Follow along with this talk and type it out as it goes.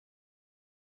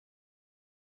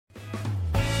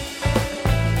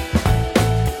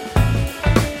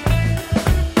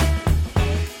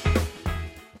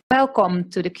Welcome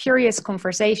to the Curious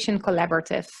Conversation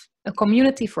Collaborative, a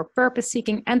community for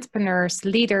purpose-seeking entrepreneurs,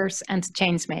 leaders, and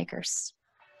changemakers.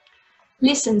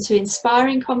 Listen to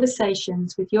inspiring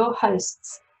conversations with your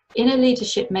hosts, inner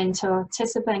leadership mentor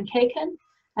Tessa Van Keken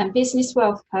and business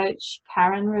wealth coach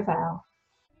Karen Ravel.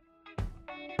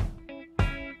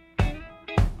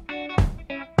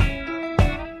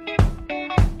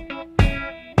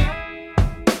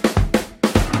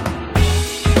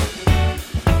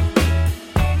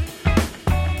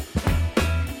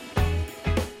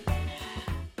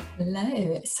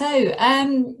 Hello. So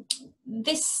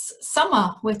this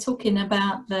summer we're talking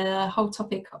about the whole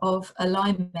topic of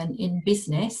alignment in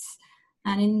business,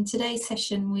 and in today's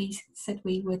session we said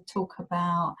we would talk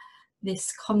about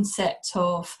this concept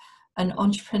of an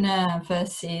entrepreneur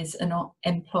versus an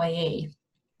employee.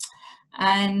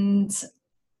 And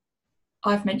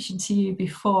I've mentioned to you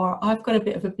before, I've got a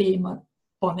bit of a bee in my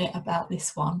bonnet about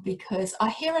this one because I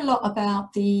hear a lot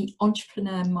about the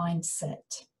entrepreneur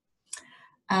mindset.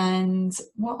 And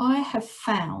what I have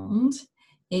found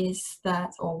is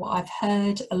that, or what I've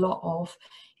heard a lot of,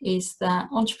 is that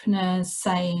entrepreneurs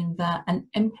saying that an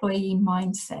employee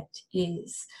mindset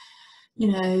is,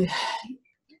 you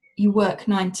work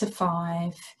 9 to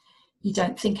 5, you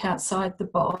don't think outside the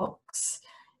box,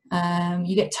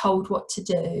 you get told what to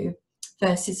do,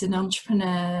 versus an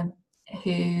entrepreneur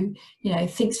who,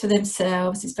 thinks for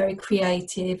themselves, is very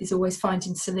creative, is always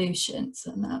finding solutions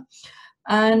and that.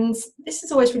 And this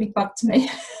has always really bugged me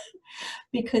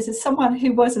because as someone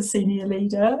who was a senior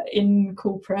leader in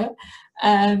corporate,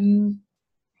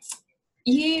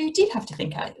 you did have to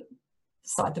think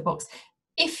outside the box.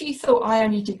 If you thought I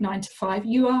only did 9 to 5,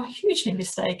 you are hugely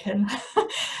mistaken,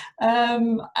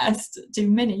 as do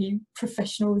many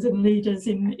professionals and leaders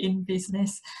in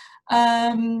business.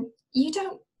 You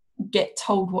don't get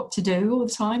told what to do all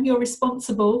the time. You're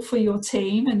responsible for your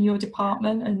team and your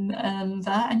department and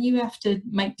that, and you have to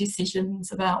make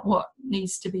decisions about what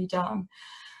needs to be done.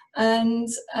 And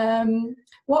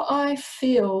what I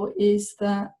feel is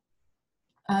that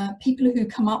people who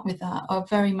come up with that are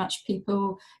very much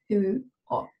people who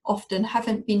often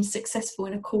haven't been successful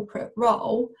in a corporate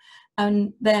role,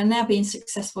 and they're now being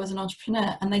successful as an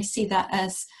entrepreneur, and they see that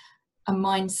as a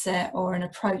mindset or an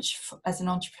approach as an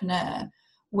entrepreneur.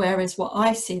 Whereas what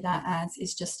I see that as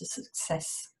is just a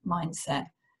success mindset.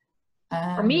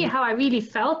 For me, how I really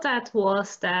felt that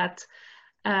was that,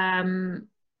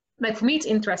 for me, it's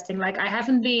interesting. I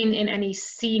haven't been in any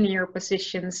senior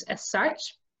positions as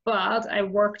such, but I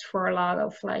worked for a lot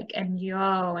of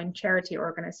NGO and charity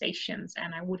organizations,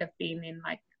 and I would have been in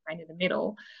kind of the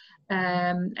middle,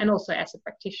 and also as a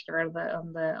practitioner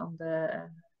on the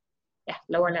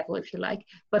lower level, if you like.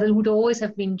 But it would always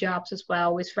have been jobs as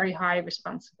well with very high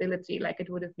responsibility. It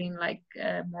would have been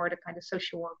more the kind of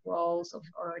social work roles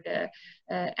or the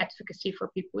advocacy for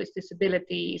people with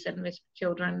disabilities and with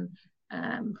children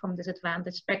from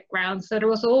disadvantaged backgrounds. So there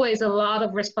was always a lot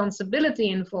of responsibility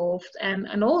involved,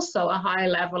 and also a high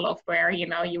level of where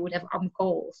you would have on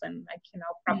calls and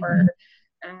proper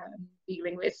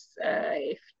dealing with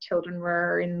if children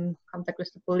were in contact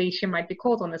with the police, you might be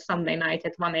called on a Sunday night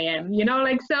at 1 a.m.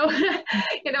 So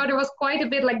there was quite a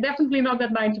bit, definitely not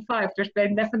that 9 to 5. There's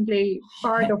been definitely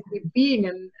part of it being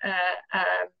and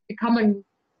becoming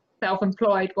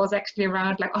self-employed was actually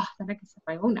around then I can set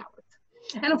my own hours.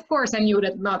 And of course I knew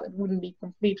that it wouldn't be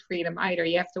complete freedom either.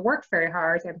 You have to work very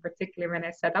hard, and particularly when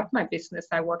I set up my business,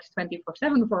 I worked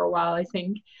 24/7 for a while, I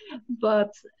think.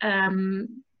 But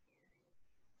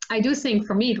I do think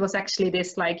for me it was actually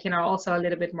this also a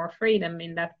little bit more freedom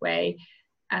in that way.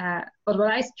 But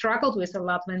what I struggled with a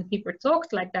lot when people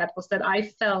talked like that was that I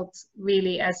felt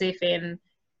really as if in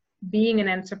being an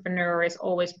entrepreneur is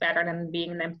always better than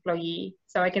being an employee.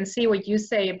 So I can see what you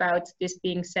say about this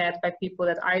being said by people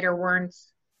that either weren't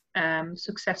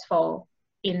successful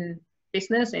in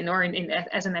business or in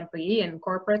as an employee in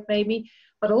corporate maybe,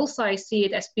 but also I see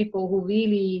it as people who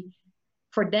really,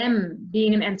 for them,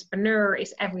 being an entrepreneur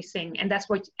is everything. And that's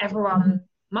what everyone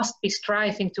must be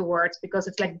striving towards, because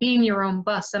it's like being your own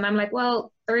boss. And I'm like,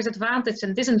 well, there is advantages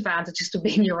and disadvantages to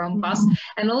being your own boss.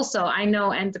 And also I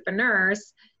know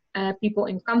entrepreneurs, people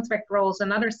in contract roles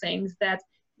and other things, that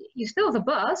you still have a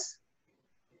boss.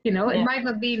 It might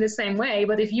not be the same way,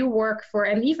 but if you work for,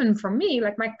 and even for me,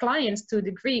 my clients to a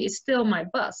degree is still my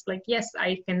boss. Yes,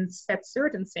 I can set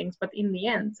certain things, but in the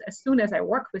end, as soon as I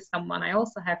work with someone, I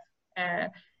also have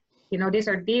this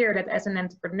idea that as an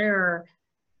entrepreneur,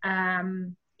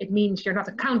 it means you're not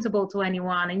accountable to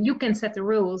anyone and you can set the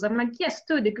rules. I'm like, yes,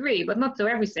 to a degree, but not to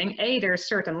everything. There's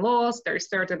certain laws, there's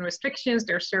certain restrictions,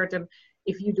 there's certain,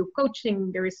 if you do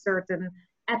coaching, there is certain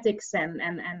ethics and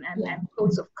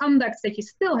codes of conduct that you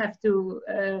still have to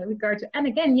regard to. And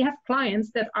again, you have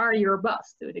clients that are your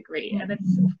boss to a degree. And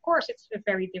it's, of course, it's a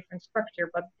very different structure.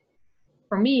 But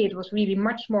for me, it was really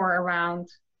much more around,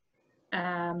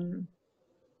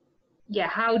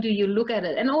 how do you look at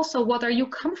it? And also, what are you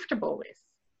comfortable with?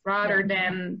 Rather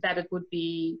than that it would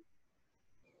be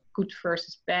good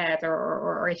versus bad,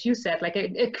 or as you said, like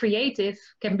a creative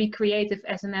can be creative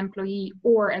as an employee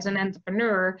or as an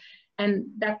entrepreneur, and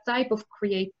that type of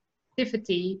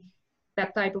creativity,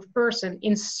 that type of person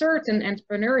in certain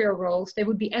entrepreneurial roles, they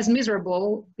would be as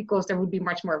miserable because there would be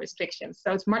much more restrictions.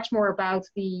 So it's much more about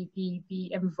the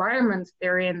environment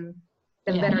they're in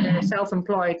than whether they're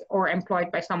self-employed or employed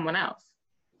by someone else.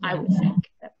 I would think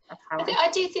that's how I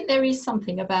do think there is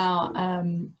something about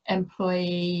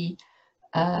employee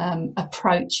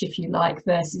approach, if you like,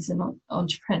 versus an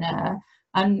entrepreneur.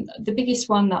 And the biggest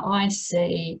one that I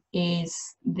see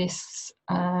is this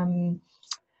kind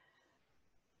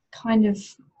of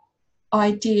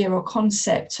idea or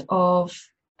concept of,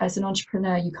 as an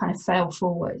entrepreneur, you kind of fail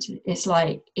forward. It's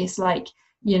like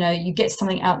you know, you get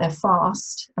something out there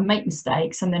fast and make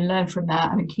mistakes and then learn from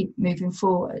that and keep moving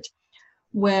forward.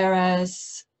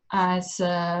 Whereas as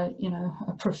you know,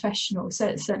 a professional,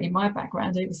 so certainly my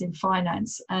background, it was in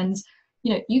finance, and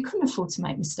you know, you couldn't afford to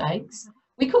make mistakes.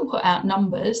 We couldn't put out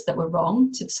numbers that were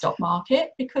wrong to the stock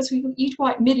market because you'd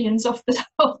wipe millions off the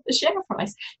share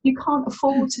price. You can't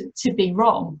afford to be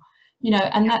wrong, you know.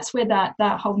 And that's where that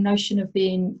whole notion of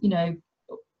being, you know,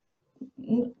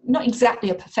 not exactly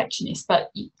a perfectionist,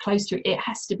 but close to it. It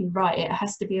has to be right. It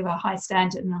has to be of a high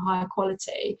standard and a higher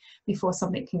quality before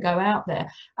something can go out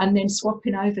there. And then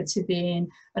swapping over to being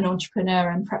an entrepreneur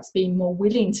and perhaps being more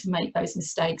willing to make those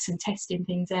mistakes and testing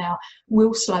things out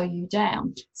will slow you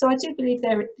down. So I do believe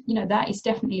there, you know, that is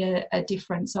definitely a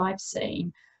difference I've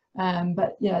seen.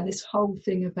 But yeah, this whole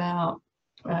thing about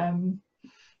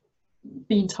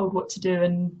being told what to do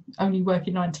and only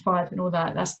working 9 to 5 and all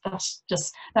that,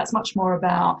 that's much more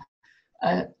about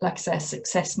like I say, a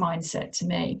success mindset to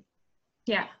me.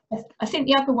 Yeah, I think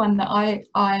the other one that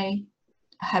I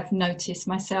have noticed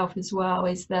myself as well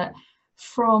is that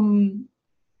from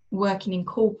working in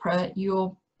corporate,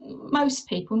 most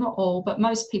people, not all, but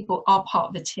most people are part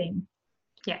of a team.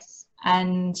 Yes.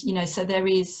 And you know, so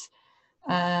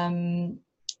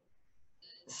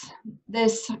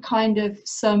there's kind of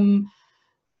some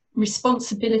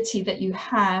responsibility that you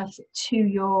have to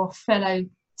your fellow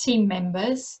team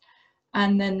members,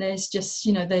 and then there's just,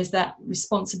 you know, there's that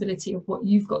responsibility of what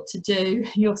you've got to do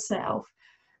yourself.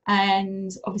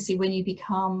 And obviously when you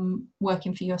become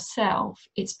working for yourself,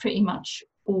 it's pretty much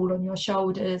all on your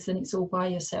shoulders and it's all by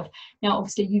yourself. Now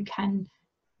obviously you can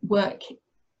work,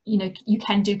 you know, you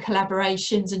can do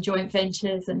collaborations and joint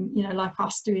ventures, and you know, like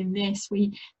us doing this,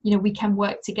 we can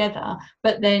work together,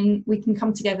 but then we can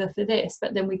come together for this,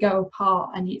 but then we go apart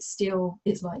and it's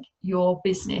like your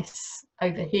business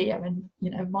over here and, you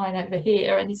know, mine over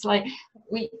here, and it's like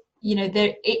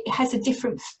it has a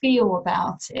different feel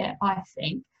about it, I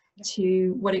think,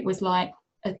 to what it was like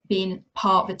being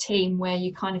part of a team where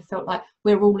you kind of felt like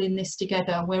we're all in this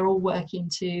together, we're all working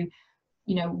to,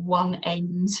 you know, one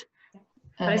end.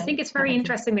 But I think it's very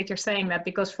interesting that you're saying that,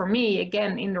 because for me,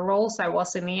 again, in the roles I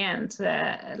was in the end,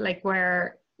 like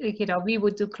where, you know, we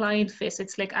would do client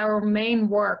visits, like our main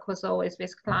work was always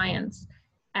with clients,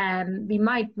 and we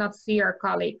might not see our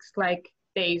colleagues like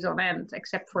days on end,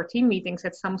 except for team meetings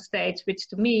at some stage, which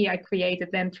to me, I created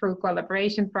then through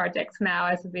collaboration projects now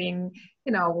as being,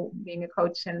 you know, being a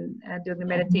coach and doing the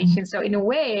meditation. So in a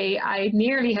way, I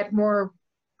nearly had more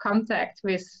contact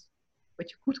with what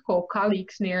you could call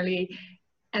colleagues nearly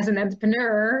as an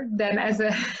entrepreneur than as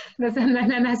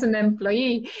an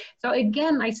employee. So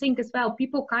again, I think as well,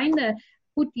 people kind of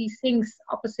put these things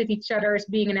opposite each other as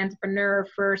being an entrepreneur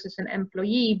versus an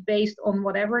employee based on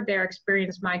whatever their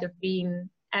experience might have been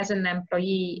as an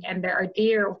employee and their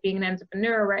idea of being an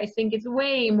entrepreneur, where I think it's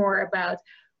way more about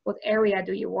what area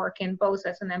do you work in, both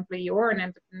as an employee or an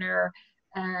entrepreneur.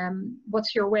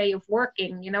 What's your way of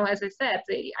working? You know, as I said,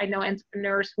 I know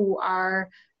entrepreneurs who are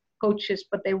coaches,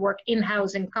 but they work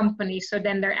in-house in companies, so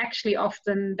then they're actually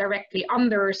often directly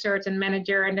under a certain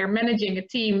manager and they're managing a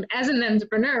team as an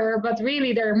entrepreneur, but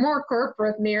really they're more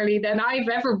corporate nearly than I've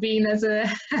ever been as a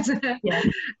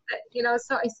you know.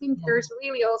 So I think there's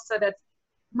really also that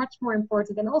much more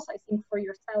important, and also I think for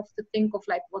yourself to think of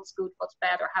like what's good, what's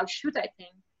bad, or how should I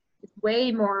think. It's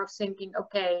way more of thinking,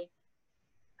 okay,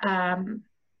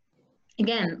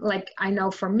 again, like I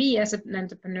know for me as an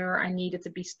entrepreneur, I needed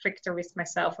to be stricter with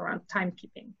myself around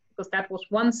timekeeping, because that was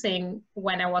one thing.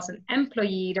 When I was an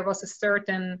employee, there was a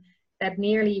certain that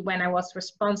nearly when I was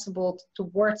responsible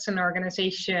towards an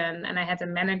organization and I had a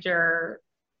manager,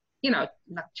 you know,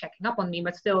 not checking up on me,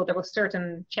 but still there was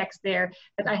certain checks there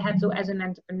that I had to, as an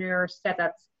entrepreneur, set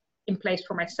that in place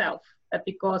for myself. That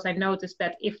because I noticed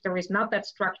that if there is not that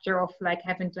structure of like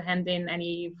having to hand in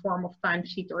any form of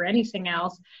timesheet or anything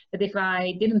else, that if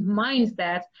I didn't mind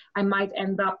that, I might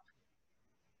end up,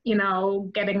 you know,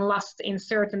 getting lost in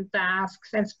certain tasks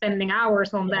and spending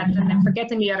hours on that and then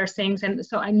forgetting the other things. And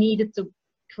so I needed to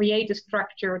create a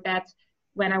structure that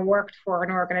when I worked for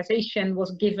an organization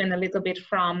was given a little bit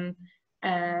from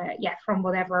from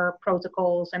whatever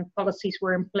protocols and policies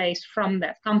were in place from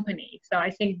that company. So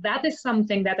I think that is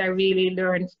something that I really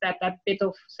learned, that bit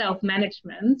of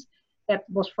self-management that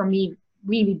was for me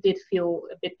really did feel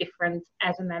a bit different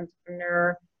as an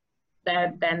entrepreneur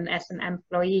than as an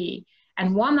employee.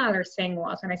 And one other thing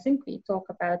was, and I think we talk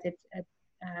about it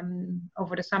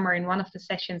over the summer in one of the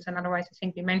sessions, and otherwise I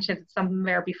think we mentioned it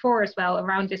somewhere before as well,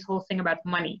 around this whole thing about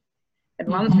money. And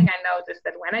one thing I noticed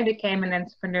that when I became an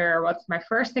entrepreneur, what's my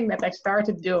first thing that I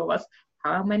started to do was,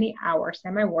 how many hours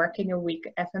am I working a week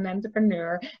as an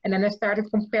entrepreneur? And then I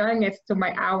started comparing it to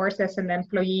my hours as an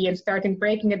employee and starting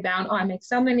breaking it down. Oh, I make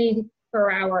so many per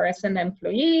hour as an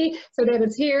employee, so that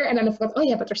it's here. And then I thought, oh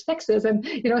yeah, but there's taxes. And,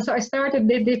 you know, so I started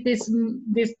this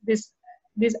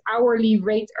hourly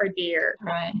rate idea.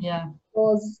 Right, yeah.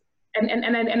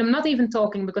 And I'm not even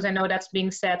talking, because I know that's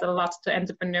being said a lot to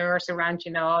entrepreneurs around,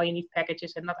 you know, you need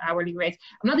packages and not hourly rates.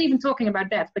 I'm not even talking about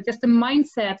that, but just the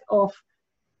mindset of,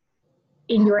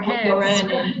 in your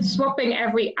head, swapping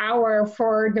every hour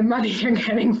for the money you're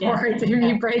getting for it,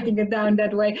 really breaking it down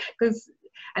that way.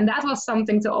 And that was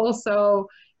something to also,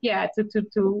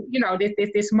 to you know,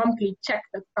 this monthly check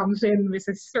that comes in with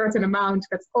a certain amount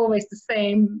that's always the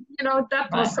same, you know,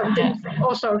 that was something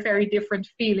also a very different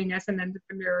feeling as an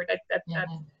entrepreneur. I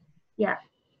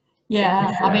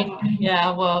mean,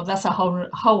 well, that's a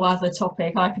whole other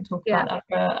topic. I could talk about that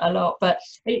for a lot, but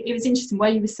it was interesting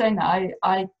where you were saying that.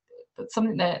 I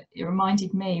something that it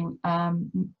reminded me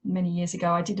many years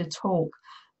ago. I did a talk.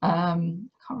 I can't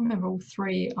remember all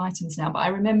three items now, but I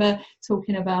remember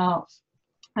talking about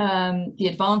the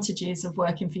advantages of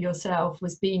working for yourself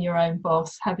was being your own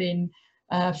boss, having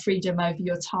freedom over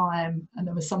your time, and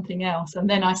there was something else. And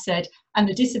then I said, and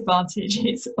the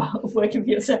disadvantages of working for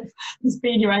yourself is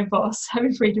being your own boss,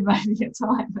 having freedom over your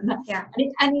time. And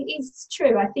it is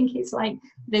true. I think it's like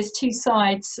there's two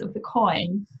sides of the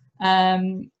coin. I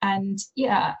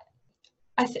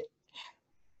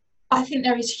think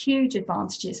there is huge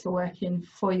advantages for working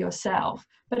for yourself,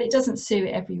 but it doesn't suit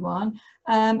everyone.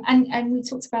 And we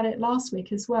talked about it last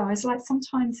week as well. It's like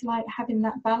sometimes like having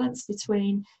that balance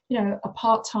between, you know, a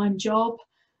part-time job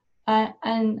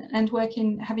and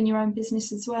working, having your own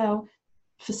business as well.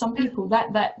 For some people,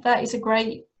 that is a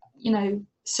great, you know,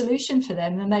 solution for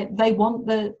them, and they want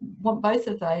both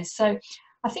of those. So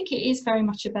I think it is very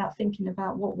much about thinking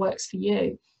about what works for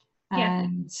you,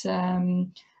 and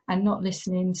not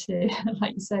listening to,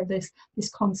 like you say, this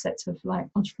concept of like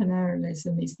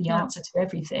entrepreneurialism is the answer to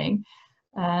everything.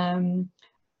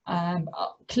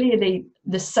 Clearly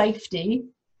the safety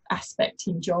aspect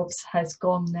in jobs has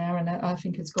gone there, and I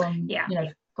think has gone, you know,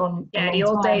 gone. The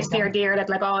old days, the idea that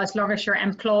like, oh, as long as you're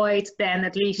employed, then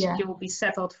at least you will be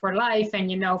settled for life, and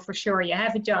you know for sure you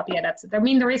have a job. I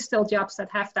mean, there is still jobs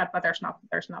that have that, but there's not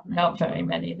very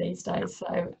many these days.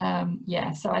 So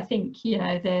so I think, you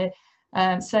know,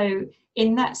 so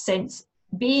in that sense,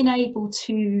 being able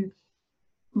to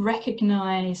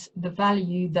recognize the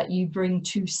value that you bring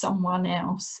to someone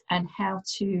else and how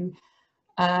to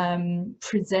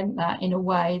present that in a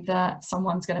way that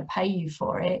someone's going to pay you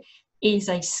for it is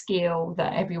a skill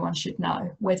that everyone should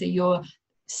know, whether you're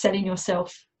selling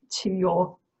yourself to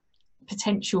your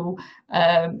potential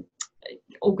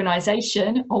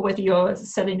organization or whether you're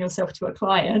selling yourself to a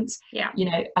client. You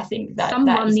know, I think that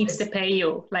someone needs to pay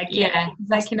you, like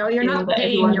like, you know, you're not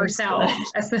paying yourself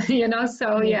as you know,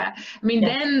 so I mean,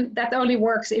 then that only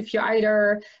works if you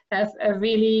either have a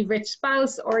really rich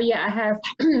spouse or have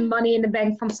money in the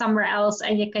bank from somewhere else,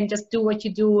 and you can just do what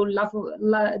you do,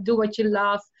 do what you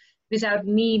love without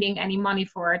needing any money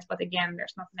for it. But again,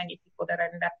 there's not many people that are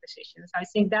in that position. So I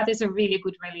think that is a really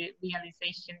good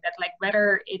realization, that like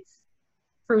whether it's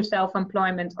through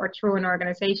self-employment or through an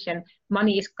organization,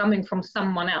 money is coming from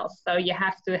someone else. So you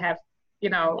have to have, you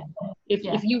know, if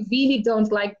you really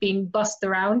don't like being bossed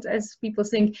around, as people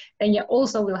think, then you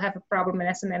also will have a problem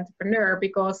as an entrepreneur,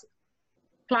 because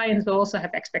clients will also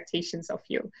have expectations of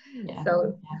you.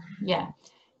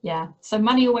 So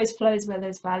money always flows where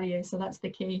there's value. So that's the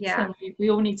key. So we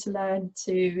all need to learn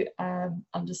to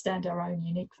understand our own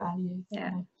unique value.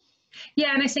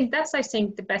 Yeah, and I think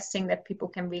the best thing that people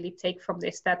can really take from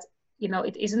this, that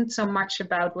it isn't so much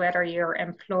about whether you're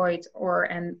employed or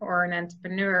an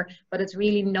entrepreneur, but it's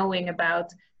really knowing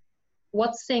about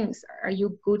what things are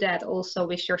you good at also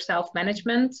with your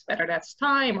self-management, whether that's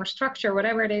time or structure,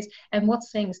 whatever it is, and what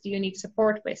things do you need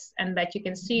support with, and that you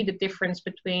can see the difference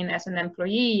between, as an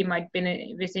employee, you might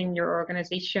be within your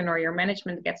organization or your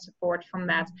management get support from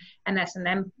that, and as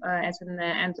an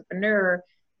entrepreneur,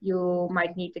 you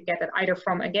might need to get it either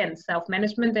from, again,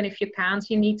 self-management, and if you can't,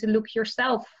 you need to look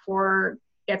yourself for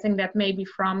getting that maybe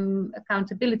from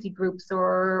accountability groups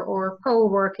or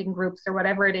co-working groups or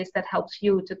whatever it is that helps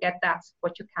you to get that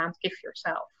what you can't give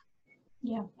yourself.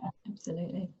 Yeah,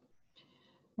 absolutely.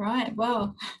 Right,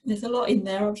 well, there's a lot in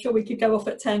there. I'm sure we could go off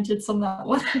at tangents on that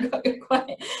one.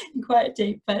 quite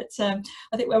deep, but I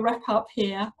think we'll wrap up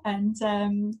here, and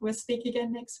we'll speak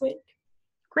again next week.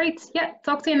 Great. Yeah,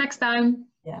 talk to you next time.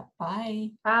 Yeah, bye.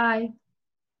 Bye.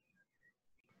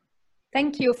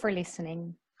 Thank you for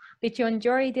listening. Did you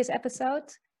enjoy this episode?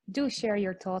 Do share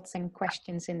your thoughts and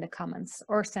questions in the comments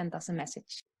or send us a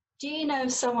message. Do you know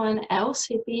someone else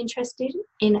who'd be interested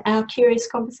in our curious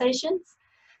conversations?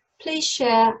 Please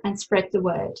share and spread the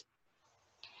word.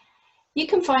 You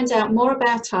can find out more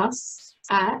about us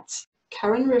at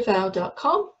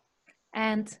KarenRavel.com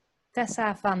and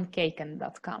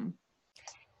TessaVanKeken.com.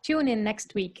 Tune in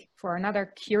next week for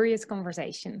another curious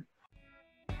conversation.